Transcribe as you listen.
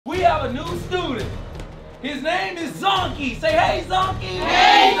have a new student. His name is Zonky. Say hey, Zonky.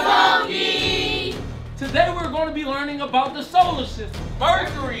 Hey, Zonky. Today we're going to be learning about the solar system.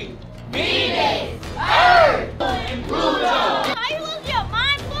 Mercury, Venus, Earth, and Pluto. How you lose your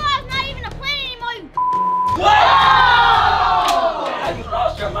mind? Pluto's not even a planet anymore, you What? Have you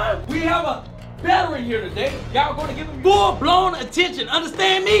lost your mind? We have a veteran here today. Y'all going to give him full-blown attention.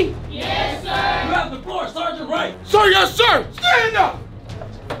 Understand me? Yes, sir. You have the floor, Sergeant Wright. Sir, yes, sir. Stand up.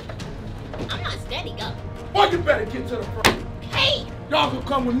 I'm not standing up. Boy, you better get to the front. Hey! Y'all can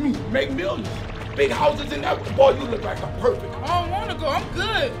come with me. Make millions. Big houses in that. Boy, you look like a perfect. I don't want to go. I'm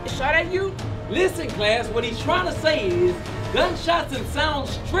good. Shot at you? Listen, class, what he's trying to say is gunshots and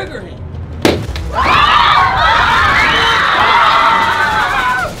sounds trigger him.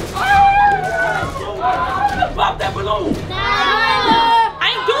 Pop that balloon. I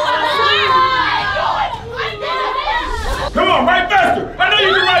ain't doing it. Come on, write faster. I know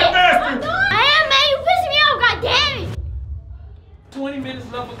you can write faster. I am, man. You pissing me off. God damn it. 20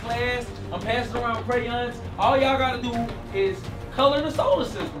 minutes left for class. I'm passing around crayons. All y'all gotta do is color the solar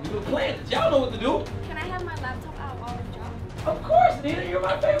system, the planets. Y'all know what to do. Can I have my laptop out while we job? Of course, Nena, you're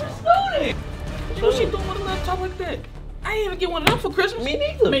my favorite student. What she doing with a laptop like that? I ain't even get one of them for Christmas. Me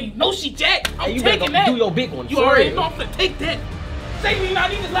neither. Man, no, she jack. I'm you taking better that. do your big one. You already know I'm gonna take that. Say me not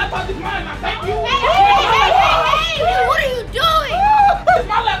even this laptop is mine. I thank you. Hey, what are you doing? It's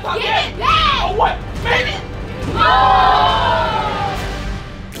my laptop. Give yeah. it back. Oh, what? Baby.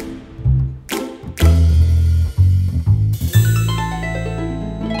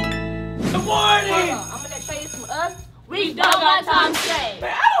 Good morning. I'm gonna show you some us. We don't got time today.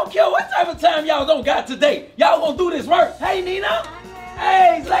 Man, I don't care what type of time y'all don't got today. Y'all gonna do this work. Hey, Nena.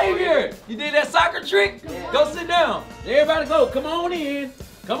 Hey, Xavier. You did that soccer trick? Yeah. Go sit down. Everybody go. Come on in.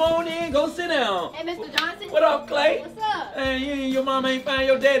 Come on in. Go sit down. Hey, Mr. Johnson. What up, Clay? What's up? Hey, you and your mama ain't find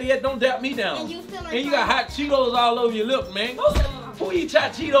your daddy yet. Don't doubt me down. And you still ain't And you got hot Cheetos all over your lips, man. Go sit. Who eats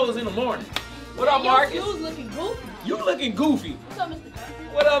hot Cheetos in the morning? What up, Marcus? Your shoes looking goofy. You looking goofy. What's up, Mr.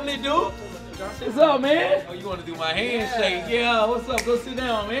 Johnson? What up, little dude? What's up, man? Oh, you want to do my handshake? Yeah, what's up? Go sit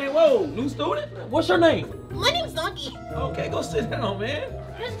down, man. Whoa, new student? What's your name? My name's Zonky. Okay, go sit down, man.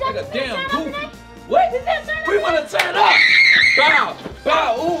 Mr. Like a Johnson, damn turn up goofy. today? What? Did that turn up We today? want to turn up. Bow,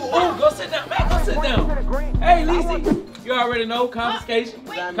 bow, ooh, go sit down. Man, go sit down. Hey, Lisa, you already know, confiscation.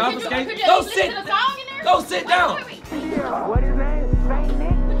 Wait, Confiscation. could you Go listen sit. to the song in there? Go sit down. Wait. What is that? Saint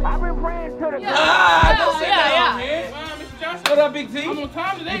Nick? I've been praying to the Yeah. Ah, go sit Yeah. down, man. Mr. Johnson. What up, Big T? I'm on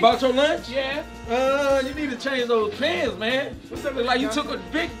time today. You bought your lunch? Yeah. You need to change those pants, man. What's up? Like you took a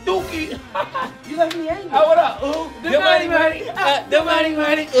big dookie. You left me angry. What up? Ooh, the money. The money. Ooh, the money.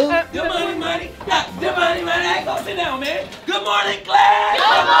 The money. Hey, go sit down, man. Good morning, class.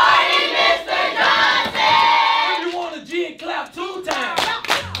 Good morning, Mr. Johnson. If you want a G, clap 2 times.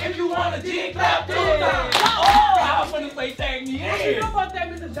 If you want a G, clap 2 times. Oh, I was gonna say thank me You in. know about that,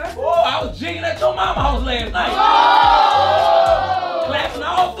 Mr. Johnson? Oh, I was jigging at your mama's house last night. Clapping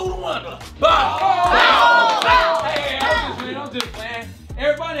all through the window. Bow. Hey, I'm just playing.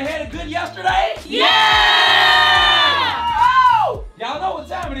 Everybody had a good yesterday? Yeah! Oh! Y'all know what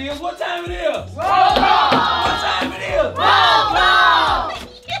time it is. What time it is? Roll call. What time it is? Roll call.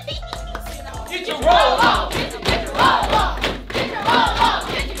 Get your roll on. Get your roll on. Get your roll on.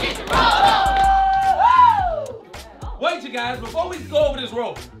 Get your roll on. Wait, you guys, before we go over this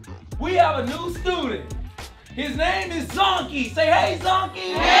roll, we have a new student. His name is Zonky. Say hey,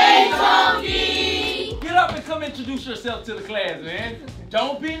 Zonky. Hey, Zonky. Get up and come introduce yourself to the class, man.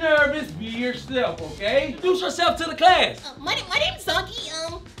 Don't be nervous. Be yourself, okay? Introduce yourself to the class. My name's Zonky.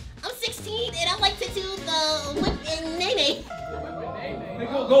 I'm 16 and I like to do the whip and Nene.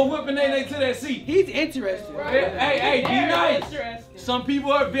 Go whipping Nena to that seat. He's interested. Hey, be nice. Some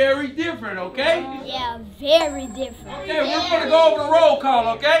people are very different, okay? Yeah, very different. Okay, we're gonna go over the roll call,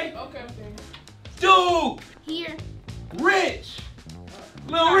 okay? Okay. Dude, Here. Rich,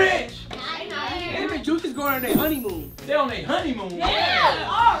 Lil Rich. Him and Juice is going on their honeymoon. They on their honeymoon.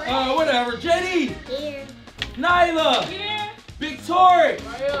 Yeah. Whatever. JD, Here. Nyla, Yeah. Victoria,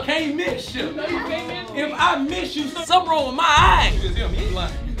 Right here. can't miss you. No, you can't miss me. If I miss you, something wrong with my eyes. It's him, he's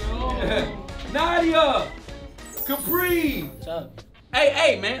lying. Nadia, Capri. What's up?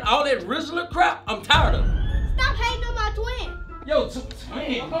 Hey, man, all that Rizzler crap, I'm tired of it. Stop hating on my twin. Yo,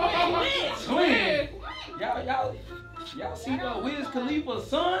 twin. Twin. Y'all see the Wiz Khalifa's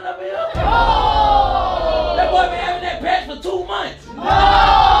son up here? Oh! That boy been having that patch for 2 months.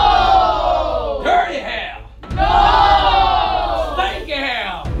 No! Dirty hair. No! Stinky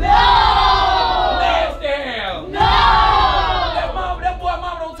hair. No! Nasty hair. No! That boy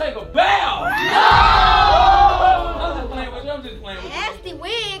mama don't take a bath. No! I'm just playing with you. Nasty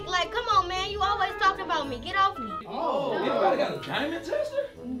wig, like me. Get off me. Oh, anybody got a diamond tester?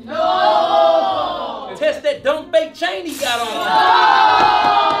 No! Test that dumb fake chain he got on.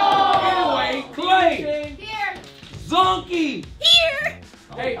 Anyway, Clay. Here. Zonky. Here.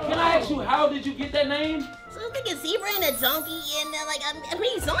 Hey, can I ask you, how did you get that name? So I think a zebra and a donkey, and like I'm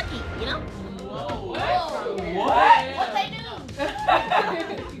pretty zonky, you know? What? What they do?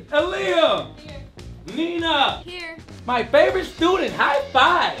 Aaliyah. Nena. Here. My favorite student. High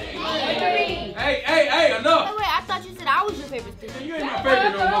five. Hey, Hey, enough. wait, I thought you said I was your favorite student. You ain't my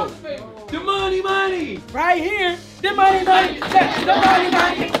favorite no more. The money. Right here. The money. The money.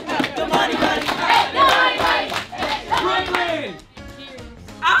 The money. Brooklyn.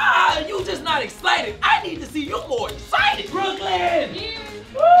 You just not excited. I need to see you more excited. Brooklyn.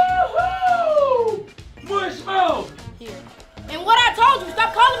 Woohoo! Mushmouth. Here. And what I told you,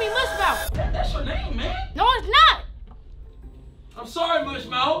 stop calling me Mushmouth. That's your name, man. No, it's not. I'm sorry,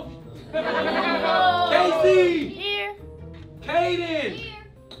 Mushmouth. Casey. Here. Kaden. Here.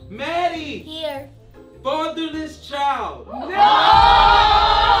 Maddie. Here. Fatherless child.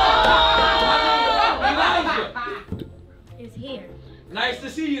 Elijah. It's here. Nice to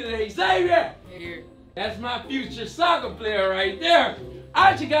see you today, Xavier. Here. That's my future soccer player right there. All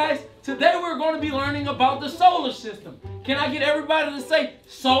right, you guys. Today we're going to be learning about the solar system. Can I get everybody to say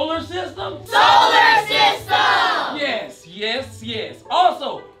solar system? Solar system! Yes.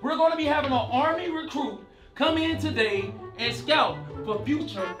 Also, we're going to be having an Army recruit come in today and scout for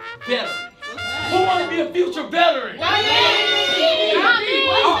future veterans. Who want to be a future veteran? All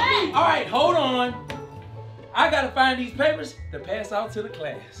right, hold on. I got to find these papers to pass out to the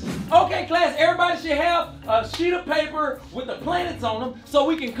class. Okay, class, everybody should have a sheet of paper with the planets on them so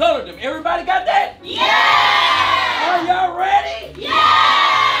we can color them. Everybody got that? Yeah! Are y'all ready?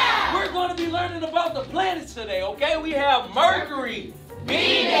 Yeah! We're going to be learning about the planets today, okay? We have Mercury,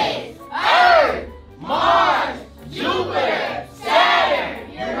 Venus, Earth, Mars, Jupiter,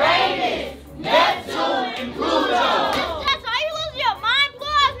 Saturn, Uranus, Neptune, and Pluto. Are you losing your mind?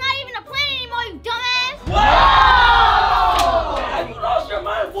 Pluto's not even a planet anymore, you dumbass. Whoa! Have you lost your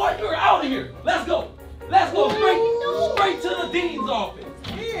mind, boy? You're out of here. Let's go. Straight to the dean's office.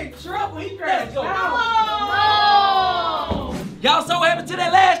 He in trouble. He Let's go. Oh. Y'all so happy to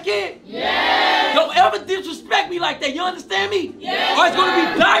that last kid? Yes! Don't ever disrespect me like that. You understand me? Yes, Or it's going to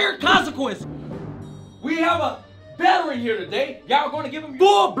sir. be dire consequences. We have a veteran here today. Y'all going to give him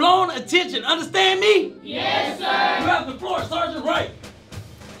full-blown attention. Understand me? Yes, You sir! have the floor, Sergeant Wright.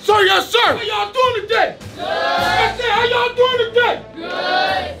 Sir, yes, sir. How y'all doing today? Good! I said, how y'all doing today?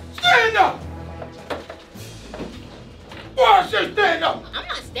 Good! Stand up. Boy, I said stand up. I'm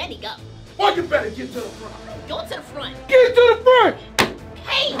not standing up. Boy, you better get to the front. Go to the front. Get to the front.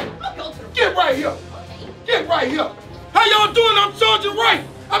 Hey, I'll go to the front. Get right here. Okay. Get right here. How y'all doing? I'm Sergeant Wright.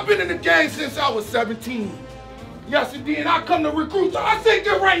 I've been in the gang since I was 17. Yes, indeed. And I come to recruit. So I said,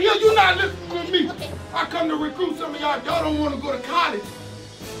 get right here. You're not listening to me. Okay. I come to recruit some of y'all. Y'all don't want to go to college.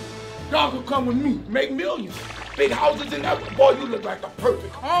 Y'all can come with me. Make millions. Big houses and that. Boy, you look like a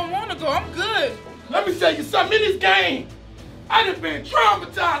perfect. I don't want to go. I'm good. Let me tell you something. In this game, I done been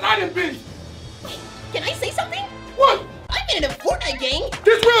traumatized. I done been. Can I say something? What? I've been in a Fortnite gang.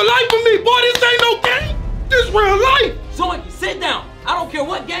 This real life for me, boy. This ain't no game. This real life. Zoinky, sit down. I don't care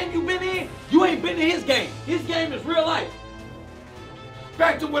what game you been in. You ain't been in his game. His game is real life.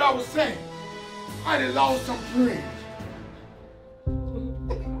 Back to what I was saying. I done lost some friends.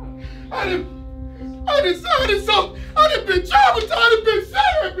 I done been traumatized. I done been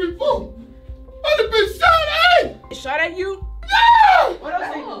sad before. I done been sad. Hey! They shot at you? Yeah! What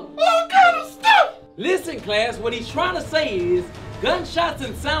else they do? All kind of stuff. Listen, class, what he's trying to say is gunshots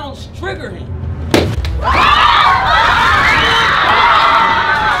and sounds trigger him.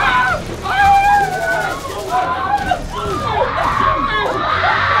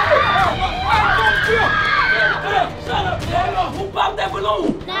 Shut up, man. Who popped that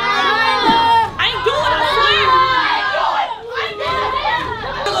balloon? I ain't doing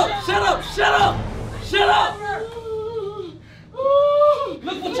Shut up!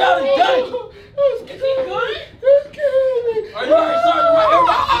 Look what y'all done done! Is he good? Are you alright, Sergeant Wright?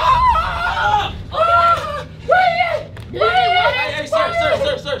 Hey, sir.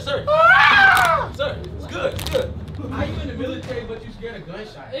 Sir, it's good. How you in the military but you scared of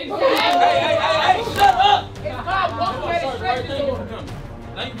gunshot? Hey, shut up! Sergeant Wright, thank you for coming.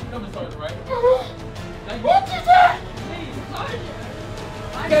 Thank you for coming, Sergeant Wright. What is that?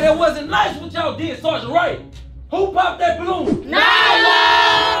 Okay, that wasn't nice what y'all did, Sergeant Wright. Who popped that balloon?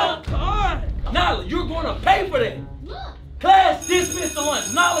 Nala! Nala, you're going to pay for that. Class, dismiss the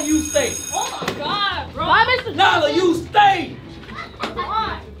lunch. Nala, you stay. Oh my God, bro. Nala, you stay. Come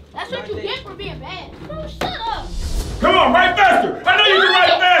on. That's That's what you get for being bad. Bro, shut up. Come on, write faster. I know you can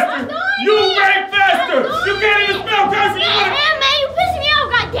write faster. You write faster. You can't even spell faster. Damn, man, you pissing me off.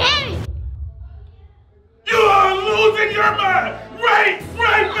 God damn it. You are losing your mind. Write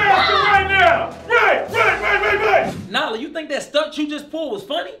faster right now. Right. Nala, you think that stunt you just pulled was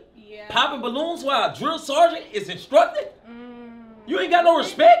funny? Yeah. Popping balloons while a drill sergeant is instructing? You ain't got no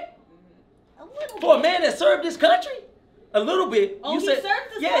respect for a man that served this country? A little bit. Oh, you he said,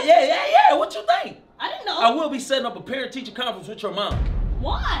 served this yeah. What you think? I didn't know. I will be setting up a parent-teacher conference with your mom.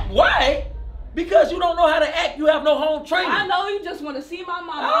 Why? Why? Because you don't know how to act. You have no home training. I know you just want to see my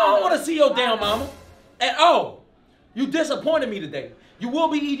mama. I don't want to see your damn mama at all. You disappointed me today. You will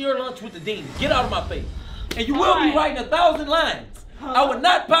be eating your lunch with the dean. Get out of my face. And you will be writing 1,000 lines. I would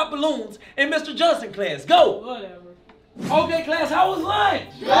not pop balloons in Mr. Johnson class. Go. Whatever. Okay, class, how was lunch?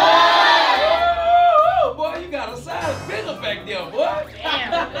 Yeah! Oh, boy, you got a size bigger back there, boy.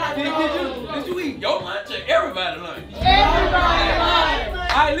 Did you eat your lunch or everybody's lunch? Everybody.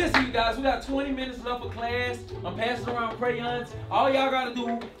 All right, listen, you guys. We got 20 minutes left for class. I'm passing around crayons. All y'all got to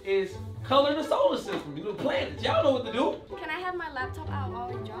do is color the solar system, the planets. Y'all know what to do. Can I have my laptop out while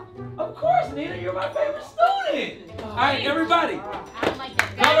we draw? Of course, Nena, you're my favorite student. All right, everybody, I don't like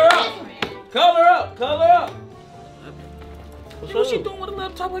that. color up. What's she doing with a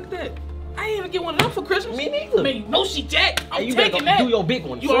laptop like that? I ain't even get one of them for Christmas. Me neither. Man, you know she jacked. I'm You taking better that. do your big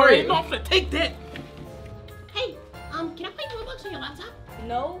one. You for already real. know I'm finna take that. Hey, can I play Roblox on your laptop?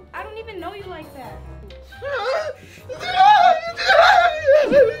 No, I don't even know you like that.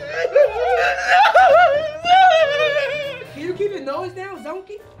 Can you keep your nose down,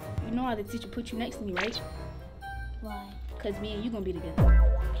 Zonky? You know how the teacher put you next to me, right? Why? Because me and you gonna be together.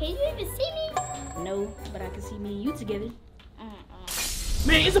 Can you even see me? No, but I can see me and you together.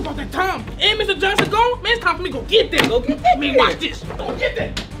 Man, it's about that time. And Mr. Johnson gone. Man, it's time for me to go get that. Go get that. Man, watch this. Go get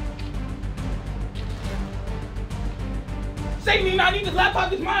that. Say me, I need this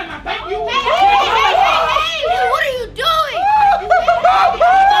laptop. It's mine. I thank you. Hey, what are you doing?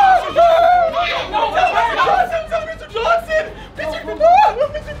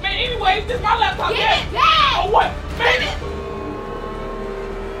 Man, anyways, this is my laptop. Get it back!